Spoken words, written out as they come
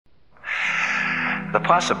The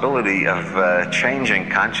possibility of changing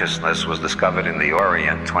consciousness was discovered in the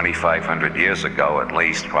Orient 2,500 years ago at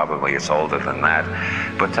least. Probably it's older than that.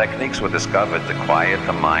 But techniques were discovered to quiet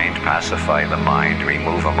the mind, pacify the mind,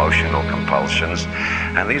 remove emotional compulsions,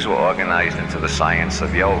 and these were organized into the science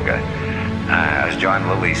of yoga. As John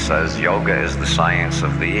Lilly says, yoga is the science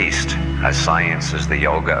of the East, as science is the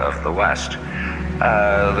yoga of the West.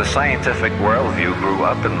 The scientific worldview grew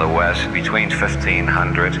up in the West between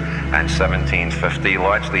 1500 and 1750,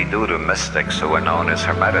 largely due to mystics who were known as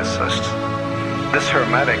Hermeticists. This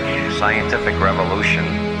Hermetic scientific revolution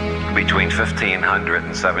between 1500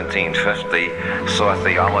 and 1750 saw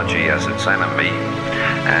theology as its enemy,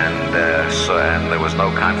 and there was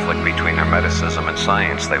no conflict between Hermeticism and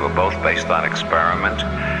science. They were both based on experiment.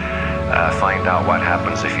 Find out what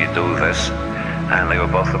happens if you do this. And they were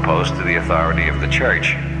both opposed to the authority of the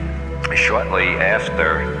church. Shortly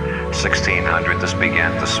after 1600, this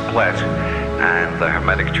began to split, and the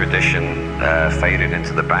Hermetic tradition faded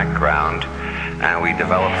into the background, and we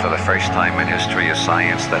developed for the first time in history a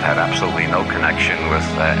science that had absolutely no connection with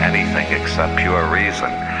anything except pure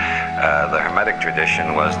reason. The Hermetic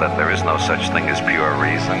tradition was that there is no such thing as pure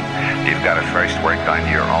reason. You've got to first work on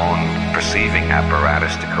your own perceiving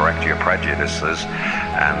apparatus to correct your prejudices,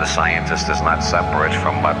 and the scientist is not separate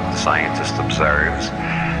from what the scientist observes.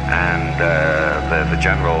 And the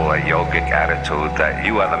general yogic attitude that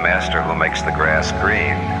you are the master who makes the grass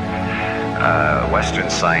green. Western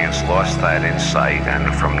science lost that insight,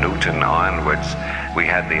 and from Newton onwards, we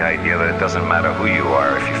had the idea that it doesn't matter who you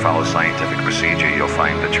are. If you follow scientific procedure, you'll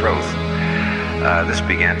find the truth. This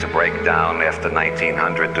began to break down after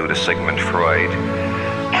 1900 due to Sigmund Freud,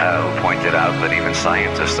 who pointed out that even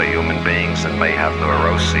scientists are human beings and may have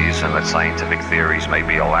neuroses, and that scientific theories may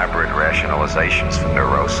be elaborate rationalizations for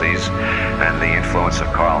neuroses. And the influence of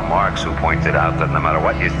Karl Marx, who pointed out that no matter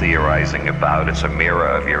what you're theorizing about, it's a mirror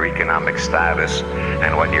of your economic status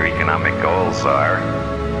and what your economic goals are.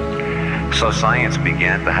 So science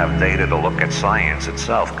began to have data to look at science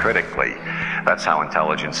itself critically. That's how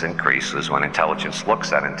intelligence increases, when intelligence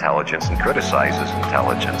looks at intelligence and criticizes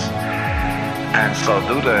intelligence. And so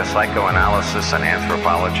due to psychoanalysis and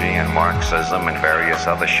anthropology and Marxism and various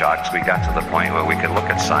other shocks, we got to the point where we could look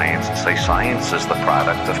at science and say science is the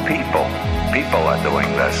product of people. People are doing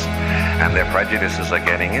this, and their prejudices are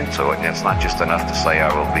getting into it. And it's not just enough to say, I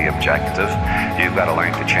will be objective. You've got to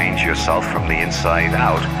learn to change yourself from the inside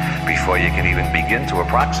out before you can even begin to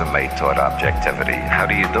approximate toward objectivity. How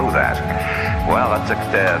do you do that? Well, that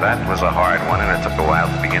was a hard one, and it took a while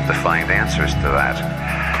to begin to find answers to that.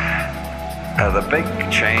 The big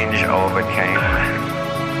change overcame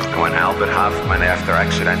when Albert Hofmann, after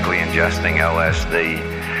accidentally ingesting LSD,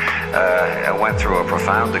 went through a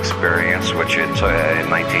profound experience, in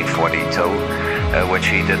 1942, which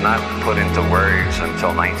he did not put into words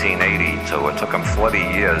until 1982. It took him 40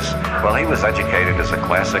 years. Well, he was educated as a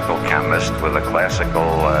classical chemist with a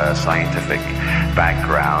classical scientific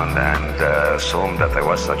background, and assumed that there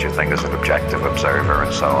was such a thing as an objective observer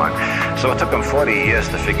and so on. So it took him 40 years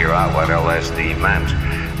to figure out what LSD meant.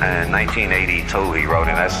 In 1982, he wrote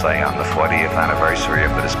an essay on the 40th anniversary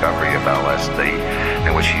of the discovery of LSD,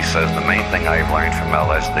 in which he says, the main thing I've learned from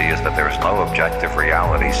LSD is that there is no objective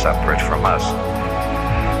reality separate from us.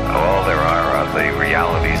 All there are the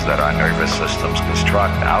realities that our nervous systems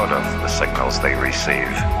construct out of the signals they receive.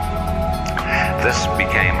 This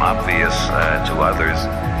became obvious to others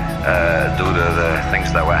due to the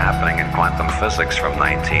things that were happening in quantum physics from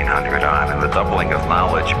 1900 on, and the doubling of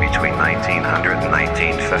knowledge between 1900 and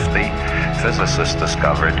 1950. Physicists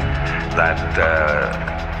discovered that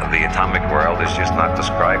the atomic world is just not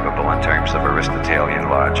describable in terms of Aristotelian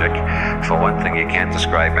logic. For one thing, you can't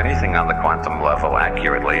describe anything on the quantum level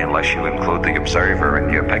accurately unless you include the observer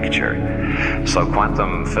in your picture. So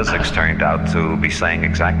quantum physics turned out to be saying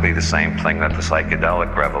exactly the same thing that the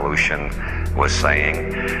psychedelic revolution was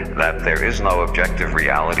saying, that there is no objective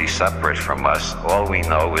reality separate from us. All we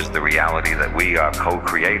know is the reality that we are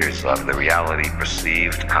co-creators of, the reality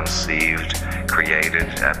perceived, conceived, created,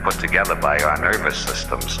 put together by our nervous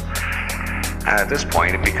systems. At this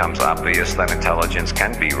point, it becomes obvious that intelligence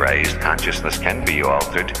can be raised, consciousness can be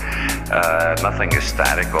altered. Nothing is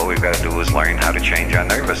static. All we've got to do is learn how to change our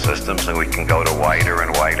nervous systems, and we can go to wider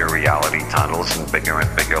and wider reality tunnels and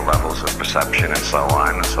bigger levels of perception and so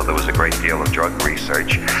on. And so there was a great deal of drug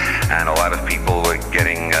research, and a lot of people were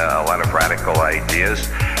getting a lot of radical ideas,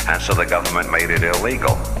 and so the government made it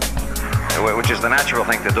illegal, which is the natural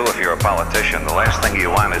thing to do if you're a politician. The last thing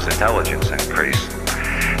you want is intelligence increase.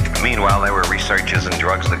 Meanwhile, there were researches in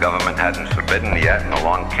drugs the government hadn't forbidden yet, and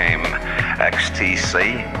along came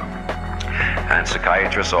XTC, and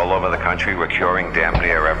psychiatrists all over the country were curing damn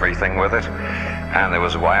near everything with it. And there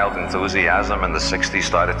was wild enthusiasm, and the 60s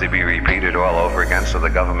started to be repeated all over again, so the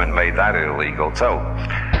government made that illegal too.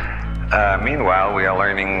 Meanwhile, we are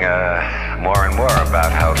learning more and more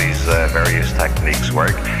about how these various techniques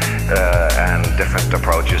work and different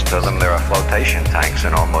approaches to them. There are flotation tanks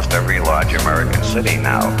in almost every large American city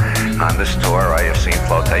now. On this tour, I have seen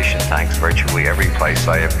flotation tanks virtually every place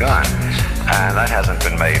I have gone, and that hasn't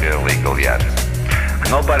been made illegal yet.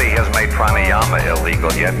 Nobody has made pranayama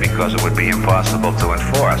illegal yet because it would be impossible to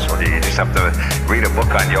enforce. Well, you just have to read a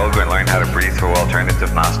book on yoga and learn how to breathe through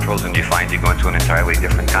alternative nostrils, and you find you go into an entirely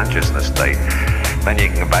different consciousness state. Then you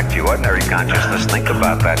can go back to your ordinary consciousness, think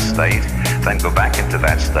about that state, then go back into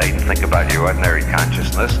that state and think about your ordinary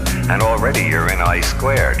consciousness, and already you're in I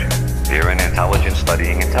squared. You're in intelligence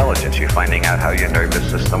studying intelligence. You're finding out how your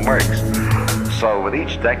nervous system works. So with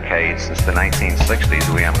each decade since the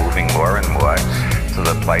 1960s, we are moving more and more to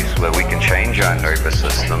the place where we can change our nervous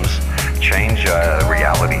systems, change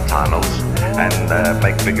reality tunnels, and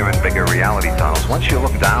make bigger and bigger reality tunnels. Once you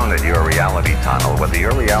look down at your reality tunnel, whether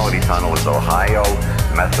your reality tunnel is Ohio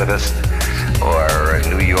Methodist, or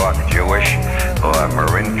New York Jewish, or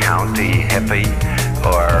Marin County hippie,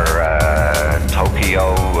 or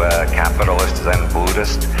Tokyo capitalist Zen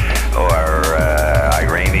Buddhist, or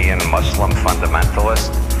Iranian Muslim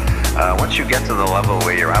fundamentalist, once you get to the level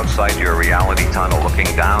where you're outside your reality tunnel looking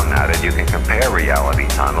down at it, you can compare reality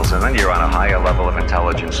tunnels, and then you're on a higher level of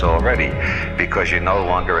intelligence already, because you're no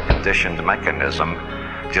longer a conditioned mechanism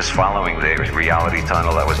just following the reality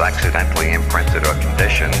tunnel that was accidentally imprinted or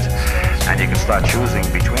conditioned, and you can start choosing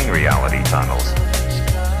between reality tunnels.